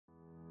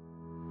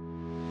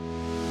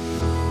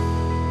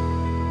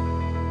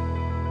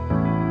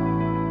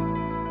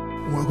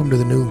Welcome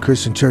to the Newland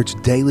Christian Church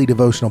Daily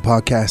Devotional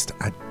Podcast.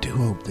 I do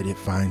hope that it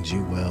finds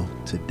you well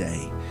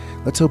today.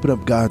 Let's open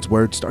up God's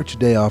Word. Start your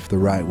day off the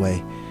right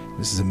way.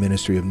 This is a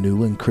ministry of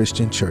Newland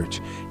Christian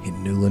Church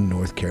in Newland,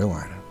 North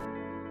Carolina.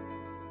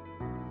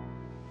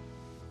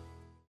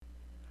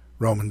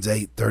 Romans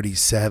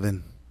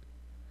 8:37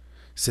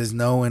 says,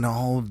 "No, in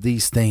all of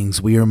these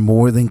things we are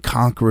more than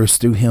conquerors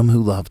through him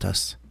who loved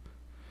us."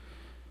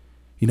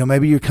 You know,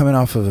 maybe you're coming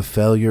off of a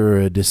failure or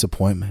a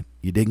disappointment.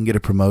 You didn't get a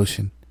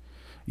promotion.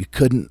 You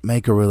couldn't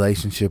make a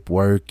relationship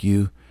work.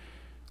 You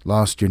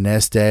lost your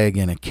nest egg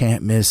in a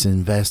can't-miss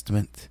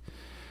investment.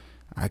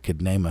 I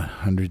could name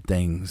 100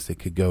 things that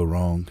could go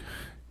wrong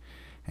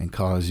and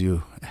cause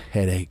you a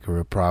headache or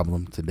a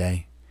problem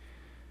today.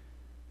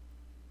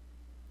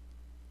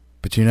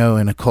 But you know,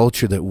 in a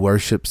culture that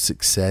worships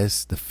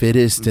success, the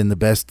fittest and the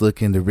best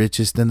looking, the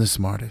richest and the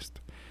smartest,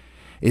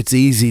 it's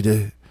easy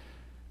to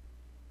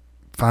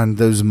find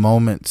those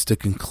moments to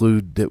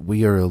conclude that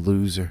we are a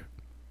loser.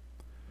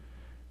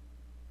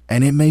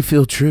 And it may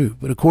feel true,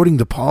 but according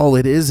to Paul,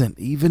 it isn't,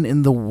 even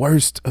in the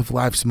worst of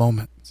life's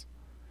moments.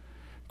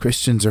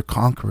 Christians are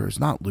conquerors,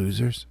 not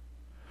losers.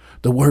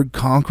 The word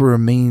conqueror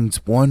means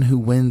one who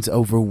wins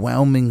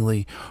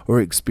overwhelmingly or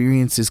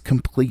experiences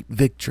complete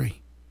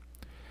victory.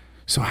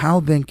 So how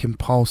then can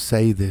Paul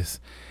say this?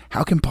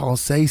 How can Paul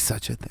say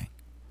such a thing?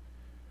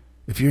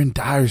 If you're in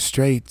dire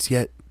straits,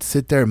 yet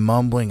sit there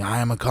mumbling, "I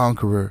am a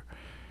conqueror,"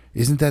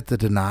 isn't that the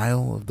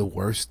denial of the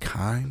worst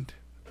kind?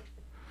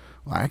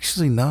 Well,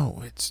 actually,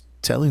 no. It's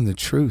telling the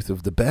truth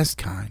of the best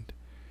kind.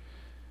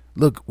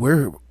 Look,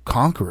 we're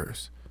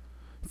conquerors.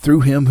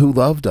 Through him who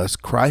loved us,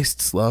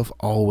 Christ's love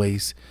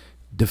always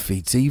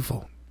defeats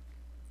evil.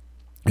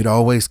 It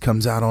always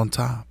comes out on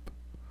top.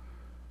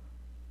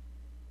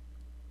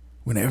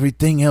 When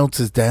everything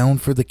else is down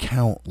for the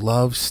count,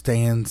 love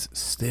stands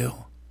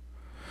still.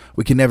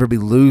 We can never be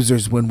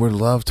losers when we're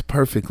loved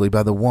perfectly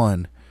by the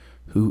one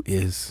who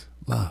is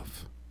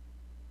love.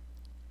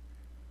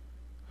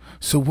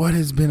 So what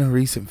has been a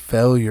recent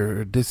failure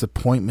or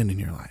disappointment in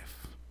your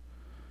life?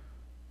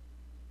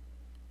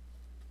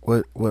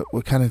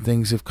 What kind of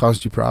things have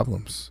caused you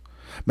problems?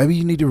 Maybe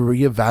you need to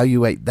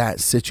reevaluate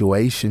that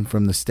situation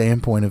from the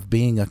standpoint of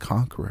being a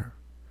conqueror.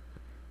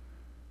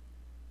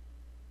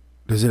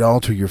 Does it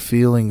alter your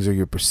feelings or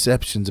your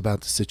perceptions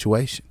about the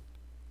situation?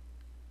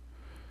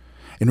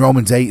 In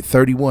Romans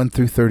 8:31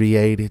 through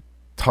 38, it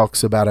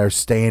talks about our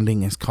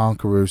standing as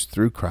conquerors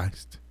through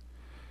Christ.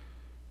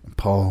 And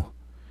Paul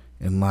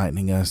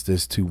enlightening us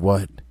as to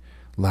what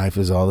life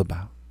is all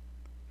about.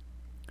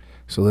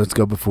 So let's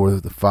go before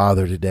the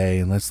Father today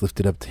and let's lift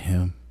it up to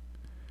him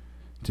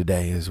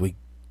today as we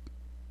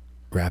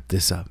wrap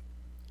this up.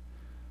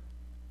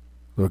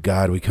 Lord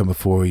God, we come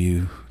before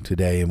you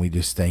today and we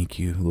just thank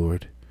you,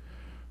 Lord,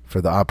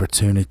 for the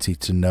opportunity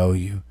to know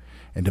you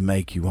and to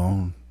make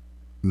you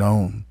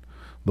known.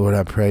 Lord,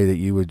 I pray that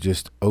you would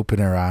just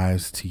open our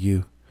eyes to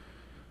you.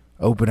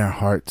 Open our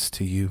hearts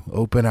to you.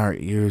 Open our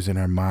ears and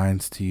our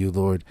minds to you,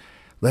 Lord.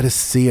 Let us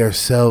see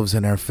ourselves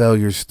and our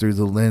failures through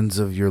the lens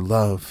of your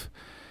love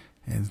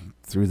and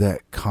through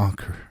that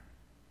conquering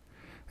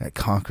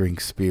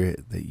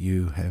spirit that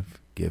you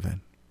have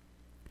given.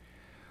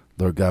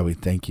 Lord God, we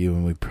thank you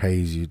and we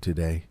praise you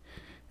today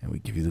and we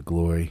give you the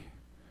glory.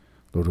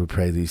 Lord, we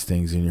pray these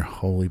things in your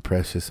holy,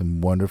 precious,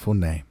 and wonderful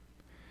name.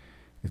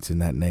 It's in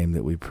that name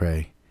that we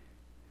pray.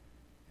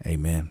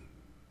 Amen.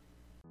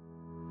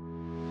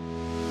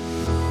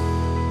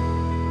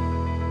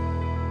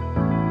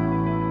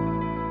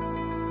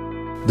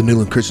 The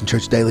Newland Christian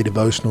Church Daily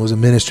Devotional is a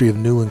ministry of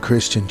Newland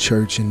Christian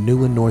Church in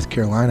Newland, North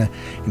Carolina.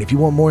 And if you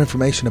want more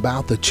information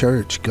about the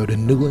church, go to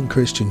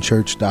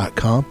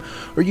newlandchristianchurch.com,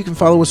 or you can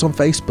follow us on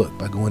Facebook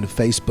by going to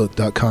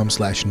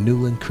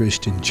facebook.com/Newland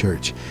Christian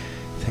Church.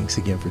 Thanks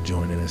again for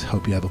joining us.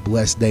 Hope you have a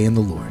blessed day in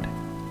the Lord.